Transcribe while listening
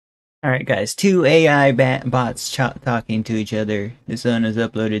Alright guys, two AI bots talking to each other. This one was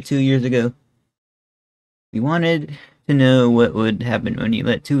uploaded 2 years ago. We wanted to know what would happen when you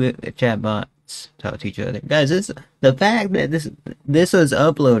let two chat bots talk to each other. Guys, the fact that this was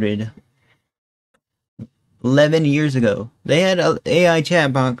uploaded 11 years ago. They had an AI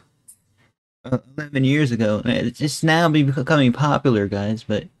chatbot 11 years ago. It's just now becoming popular, guys,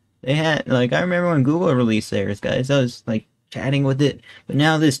 but they had, like, I remember when Google released theirs, guys. I was, like, chatting with it, but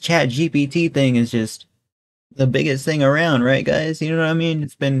now this chat GPT thing is just the biggest thing around, right, guys? You know what I mean?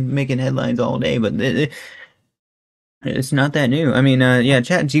 It's been making headlines all day, but it's not that new. I mean, yeah,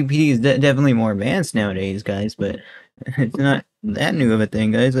 chat GPT is definitely more advanced nowadays, guys, but it's not that new of a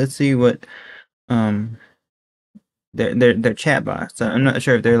thing, guys. Let's see what, um, they're chat bots. I'm not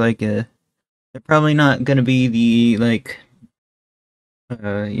sure if they're like they're probably not gonna be the, like,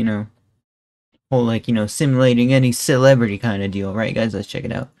 you know, whole, like, simulating any celebrity kind of deal, right, guys? Let's check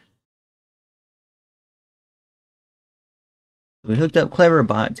it out. We hooked up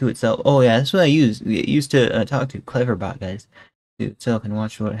Cleverbot to itself. Oh yeah, that's what I used. We used to talk to Cleverbot, guys, to itself and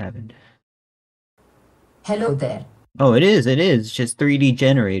watch what happened. Hello there. Oh, it is. It is just 3D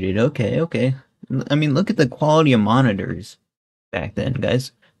generated. Okay, okay. I mean, look at the quality of monitors back then,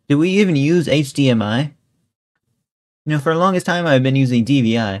 guys. Did we even use HDMI? For the longest time, I've been using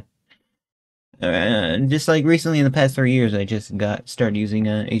DVI. Just like recently, in the past 3 years, I just started using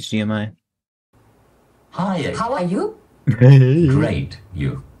HDMI. Hi. How are you? Great.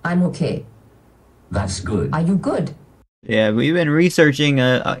 You. I'm okay. That's good. Are you good? Yeah, we've been researching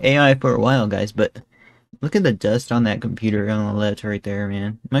AI for a while, guys, but look at the dust on that computer on the left right there,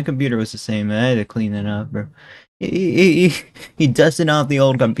 man. My computer was the same. I had to clean it up, bro. He dusted off the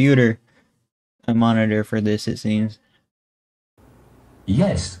old computer monitor for this, it seems.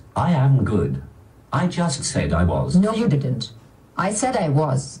 Yes, I am good. I just said I was. No, you didn't. I said I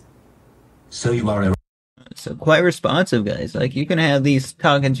was. So you are a... So quite responsive, guys. Like, you can have these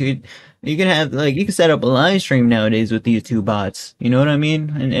talking to you can have, like, you can set up a live stream nowadays with these two bots. You know what I mean?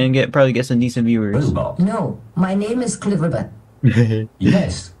 And probably get some decent viewers. robot. No, my name is Cleverbot.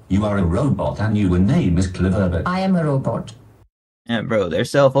 Yes, you are a robot and your name is Cleverbot. I am a robot. Yeah, bro, they're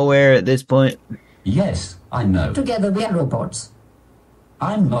self-aware at this point. Yes, I know. Together we are robots.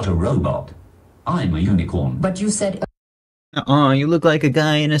 I'm not a robot. I'm a unicorn. But you said You look like a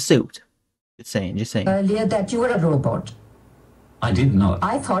guy in a suit. Just saying, just saying. earlier that you were a robot. I did not.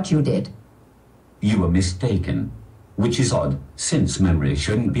 I thought you did. You were mistaken. Which is odd, since memory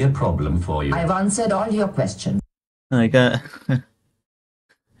shouldn't be a problem for you. I've answered all your questions. Like, it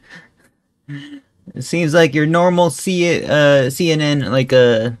seems like your normal CNN, like,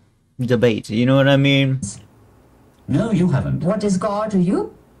 debate. You know what I mean? No, you haven't. What is God to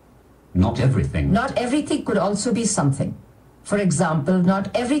you? Not everything. Not everything could also be something. For example,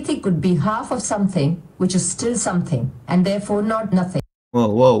 not everything could be half of something, which is still something, and therefore not nothing. Whoa,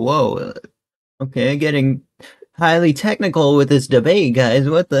 whoa, whoa. Okay, getting highly technical with this debate, guys.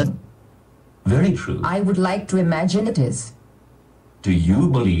 What the? Very true. I would like to imagine it is. Do you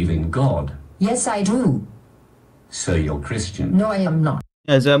believe in God? Yes, I do. So you're Christian? No, I am not.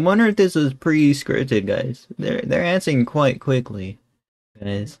 Guys, I wonder if this was pre-scripted, guys. They're answering quite quickly,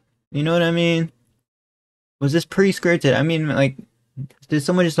 guys. You know what I mean? Was this pre-scripted? I mean, like, did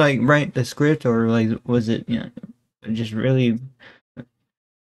someone just, like, write the script, or, like, was it, just really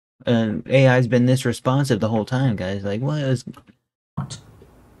AI's been this responsive the whole time, guys? Like, what is...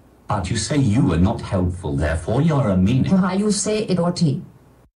 But you say you were not helpful, therefore you're a meaning. How you say it or T.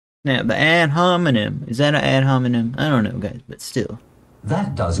 Now, the ad hominem. Is that an ad hominem? I don't know, guys, but still.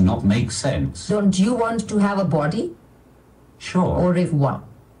 That does not make sense. Don't you want to have a body? Sure. Or if what?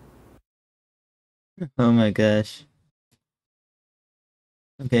 Oh my gosh.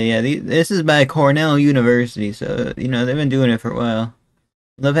 Okay, yeah, this is by Cornell University, so, they've been doing it for a while.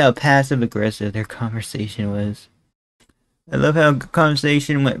 I love how passive-aggressive their conversation was. I love how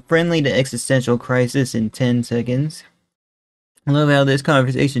conversation went friendly to existential crisis in 10 seconds. I love how this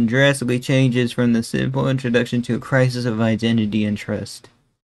conversation drastically changes from the simple introduction to a crisis of identity and trust.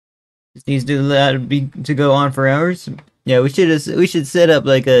 This needs to go on for hours. Yeah, we should set up,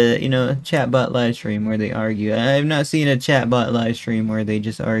 like, a chatbot live stream where they argue. I've not seen a chatbot live stream where they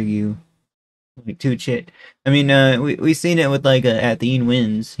just argue, like, two chit. I mean, we seen it with, like, Athene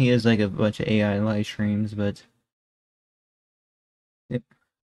Wins. He has, like, a bunch of AI live streams, but it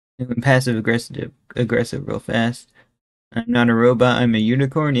went passive aggressive real fast. I'm not a robot. I'm a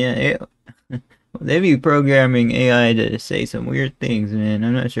unicorn. Yeah, they be programming AI to say some weird things, man.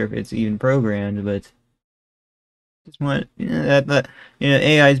 I'm not sure if it's even programmed, but just want that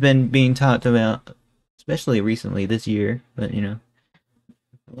AI's been being talked about, especially recently this year. But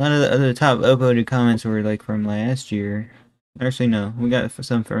A lot of the other top upvoted comments were like from last year. Actually, no, we got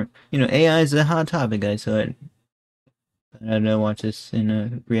some from AI is a hot topic, guys. So I don't know, watch this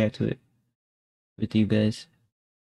and react to it with you guys.